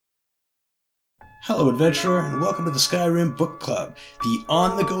Hello, adventurer, and welcome to the Skyrim Book Club, the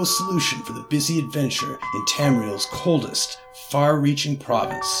on-the-go solution for the busy adventure in Tamriel's coldest, far-reaching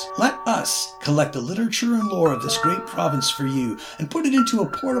province. Let us collect the literature and lore of this great province for you and put it into a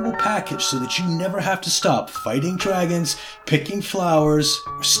portable package so that you never have to stop fighting dragons, picking flowers,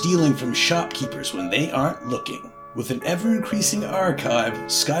 or stealing from shopkeepers when they aren't looking. With an ever-increasing archive,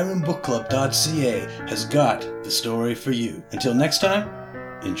 SkyrimBookClub.ca has got the story for you. Until next time,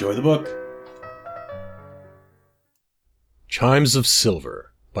 enjoy the book. Chimes of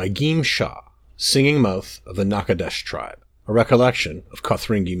Silver by Geem Shah, Singing Mouth of the Nakadesh Tribe, a recollection of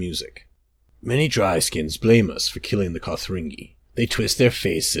Kothringi music. Many dryskins blame us for killing the Kothringi. They twist their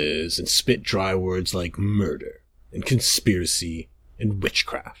faces and spit dry words like murder and conspiracy and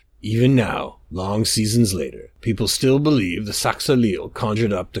witchcraft. Even now, long seasons later, people still believe the Saxaleel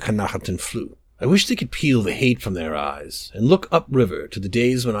conjured up the Khanakatan flu. I wish they could peel the hate from their eyes and look upriver to the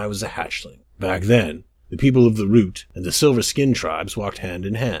days when I was a hatchling. Back then, the people of the Root and the Silver Skin tribes walked hand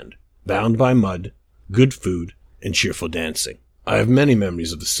in hand, bound by mud, good food, and cheerful dancing. I have many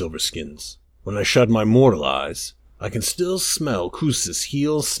memories of the Silver Skins. When I shut my mortal eyes, I can still smell Khusis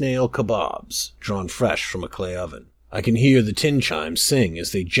heel snail kebabs drawn fresh from a clay oven. I can hear the tin chimes sing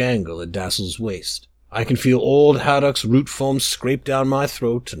as they jangle at Dassel's waist. I can feel old Haddock's root foam scrape down my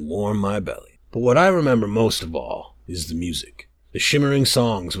throat and warm my belly. But what I remember most of all is the music, the shimmering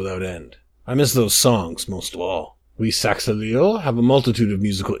songs without end. I miss those songs most of all. We Saxaleel have a multitude of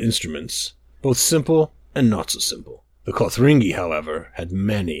musical instruments, both simple and not so simple. The Kothringi, however, had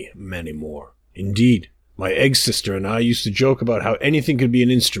many, many more. Indeed, my egg sister and I used to joke about how anything could be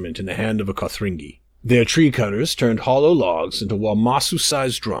an instrument in the hand of a Kothringi. Their tree cutters turned hollow logs into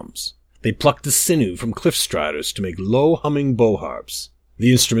Wamasu-sized drums. They plucked the sinew from cliff striders to make low-humming bowharps.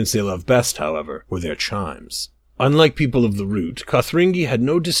 The instruments they loved best, however, were their chimes. Unlike people of the Root, Kothringi had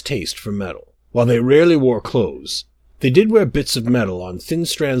no distaste for metal. While they rarely wore clothes, they did wear bits of metal on thin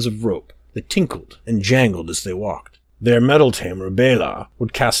strands of rope that tinkled and jangled as they walked. Their metal tamer, Bela,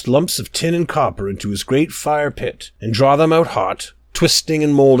 would cast lumps of tin and copper into his great fire pit and draw them out hot, twisting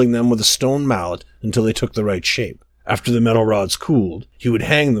and molding them with a stone mallet until they took the right shape. After the metal rods cooled, he would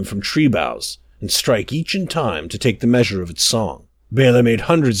hang them from tree boughs and strike each in time to take the measure of its song. Bela made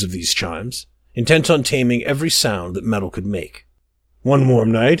hundreds of these chimes, intent on taming every sound that metal could make. One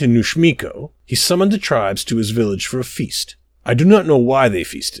warm night in Nushmiko, he summoned the tribes to his village for a feast. I do not know why they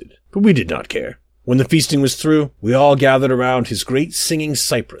feasted, but we did not care. When the feasting was through, we all gathered around his great singing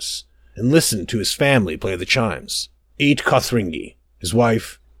cypress and listened to his family play the chimes. 8 Kothringi, his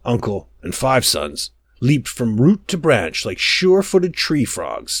wife, uncle, and 5 sons, leaped from root to branch like sure-footed tree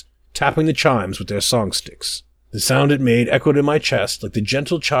frogs, tapping the chimes with their song sticks. The sound it made echoed in my chest like the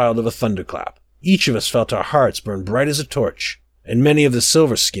gentle child of a thunderclap. Each of us felt our hearts burn bright as a torch, and many of the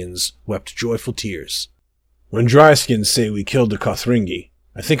Silver Skins wept joyful tears. When Dryskins say we killed the Kothringi,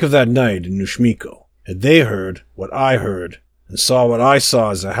 I think of that night in Nushmiko. Had they heard what I heard, and saw what I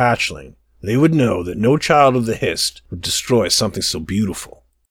saw as a hatchling, they would know that no child of the Hist would destroy something so beautiful.